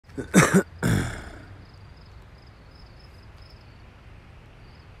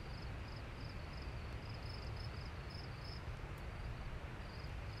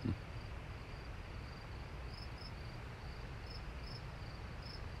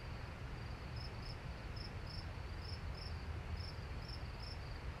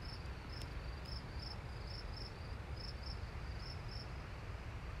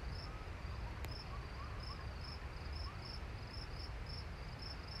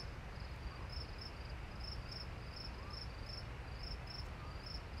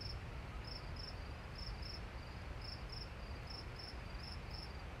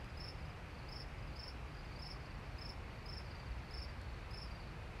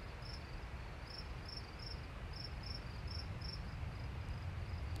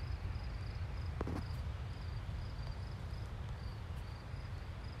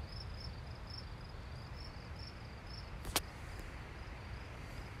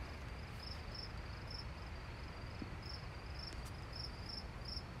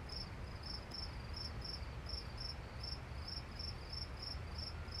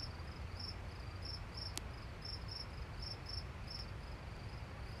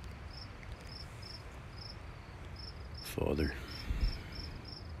Father,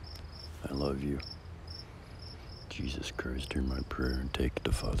 I love you. Jesus Christ, hear my prayer and take it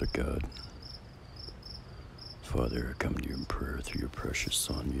to Father God. Father, I come to you in prayer through your precious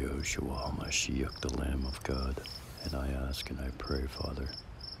Son, Yahushua HaMashiach, the Lamb of God. And I ask and I pray, Father,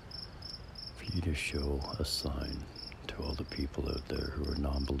 for you to show a sign to all the people out there who are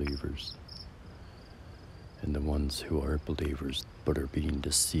non-believers and the ones who are believers but are being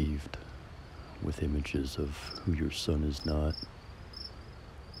deceived with images of who your Son is not,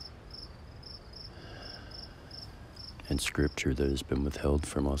 and scripture that has been withheld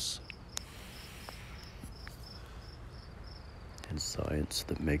from us, and science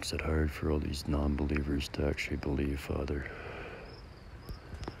that makes it hard for all these non-believers to actually believe, Father.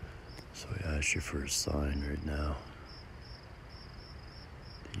 So I ask you for a sign right now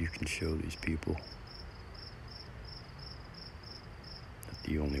that you can show these people that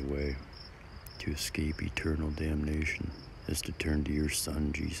the only way to escape eternal damnation is to turn to your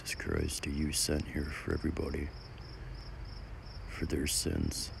Son, Jesus Christ, who you sent here for everybody, for their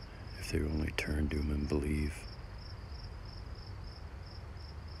sins, if they only turn to him and believe.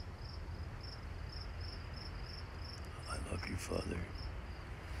 I love you, Father.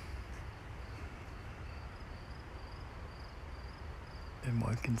 And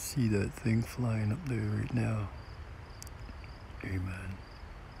I can see that thing flying up there right now. Amen.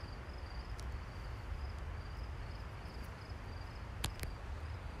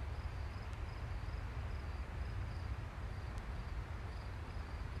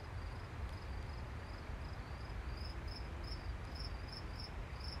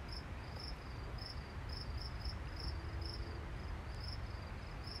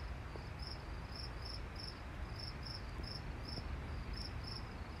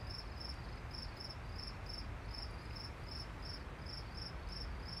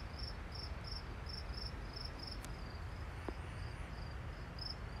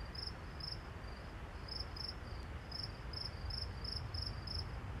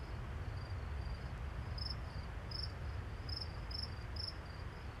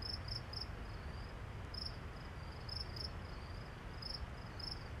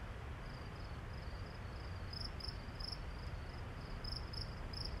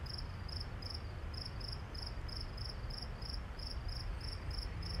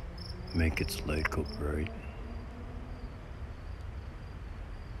 Make its light go bright.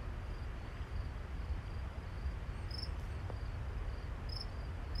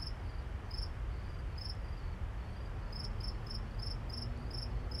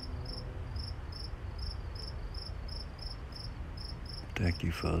 Thank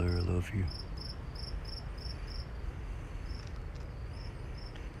you, Father. I love you.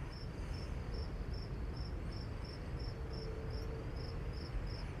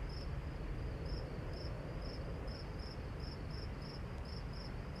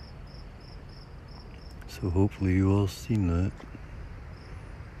 So hopefully you all seen that.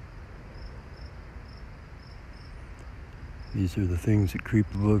 These are the things that creep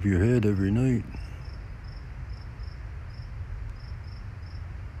above your head every night.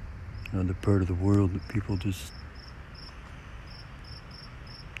 Another part of the world that people just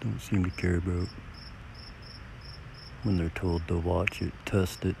don't seem to care about when they're told to watch it,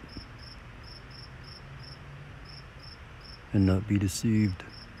 test it, and not be deceived,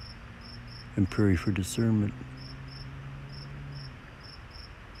 and pray for discernment.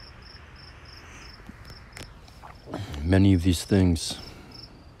 Many of these things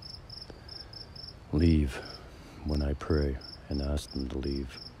leave when I pray and ask them to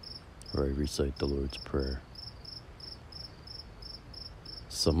leave, or I recite the Lord's Prayer.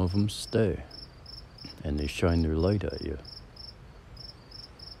 Some of them stay, and they shine their light at you.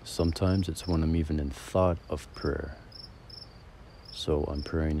 Sometimes it's when I'm even in thought of prayer. So I'm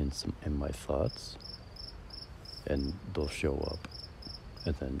praying in my thoughts, and they'll show up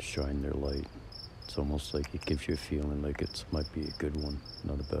and then shine their light. It's almost like it gives you a feeling like it might be a good one,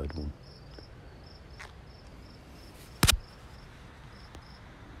 not a bad one.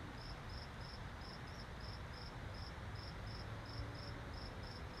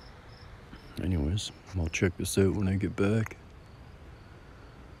 Anyways, I'll check this out when I get back.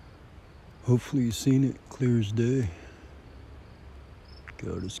 Hopefully you've seen it clear as day.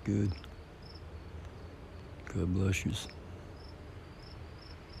 God is good. God bless you.